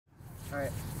All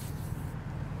right.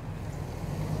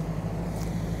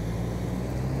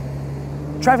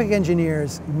 Traffic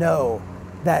engineers know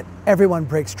that everyone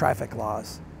breaks traffic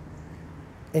laws.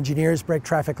 Engineers break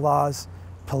traffic laws,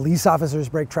 police officers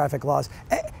break traffic laws.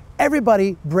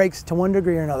 Everybody breaks, to one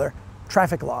degree or another,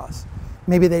 traffic laws.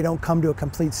 Maybe they don't come to a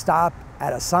complete stop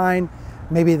at a sign.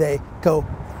 Maybe they go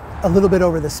a little bit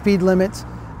over the speed limit.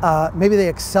 Maybe they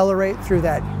accelerate through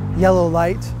that yellow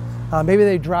light. Maybe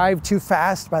they drive too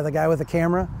fast by the guy with the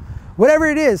camera. Whatever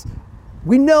it is,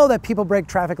 we know that people break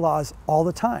traffic laws all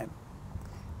the time.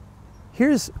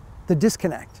 Here's the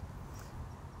disconnect.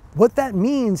 What that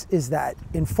means is that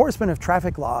enforcement of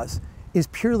traffic laws is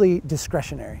purely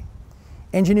discretionary.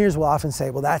 Engineers will often say,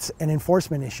 well, that's an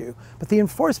enforcement issue. But the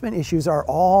enforcement issues are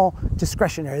all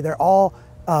discretionary. They're all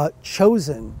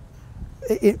chosen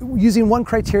using one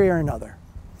criteria or another.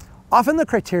 Often the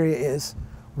criteria is,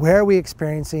 where are we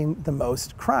experiencing the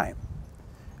most crime?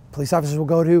 Police officers will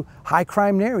go to high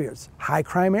crime areas,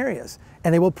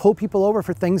 and they will pull people over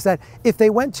for things that if they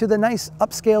went to the nice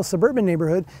upscale suburban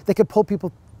neighborhood, they could pull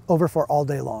people over for all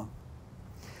day long.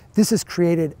 This has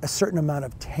created a certain amount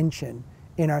of tension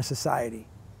in our society,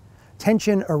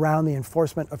 tension around the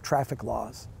enforcement of traffic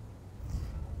laws.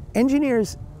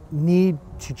 Engineers need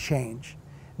to change.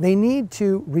 They need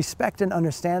to respect and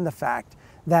understand the fact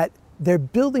that they're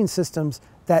building systems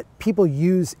that people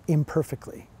use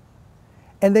imperfectly.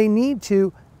 And they need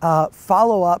to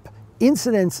follow up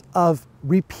incidents of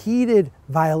repeated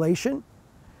violation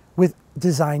with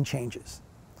design changes.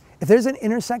 If there's an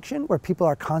intersection where people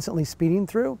are constantly speeding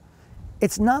through,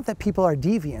 it's not that people are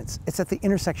deviants, it's that the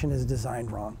intersection is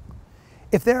designed wrong.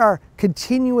 If there are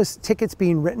continuous tickets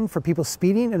being written for people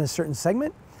speeding in a certain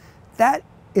segment, that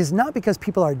is not because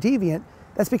people are deviant,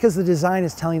 that's because the design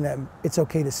is telling them it's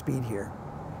okay to speed here.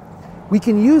 We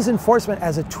can use enforcement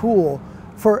as a tool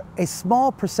for a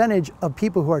small percentage of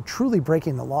people who are truly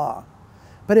breaking the law.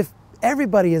 But if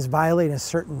everybody is violating a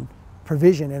certain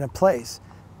provision in a place,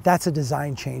 that's a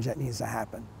design change that needs to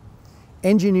happen.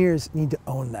 Engineers need to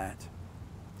own that.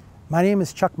 My name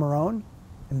is Charles Marohn,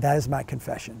 and that is my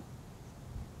confession.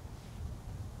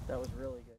 That was really good.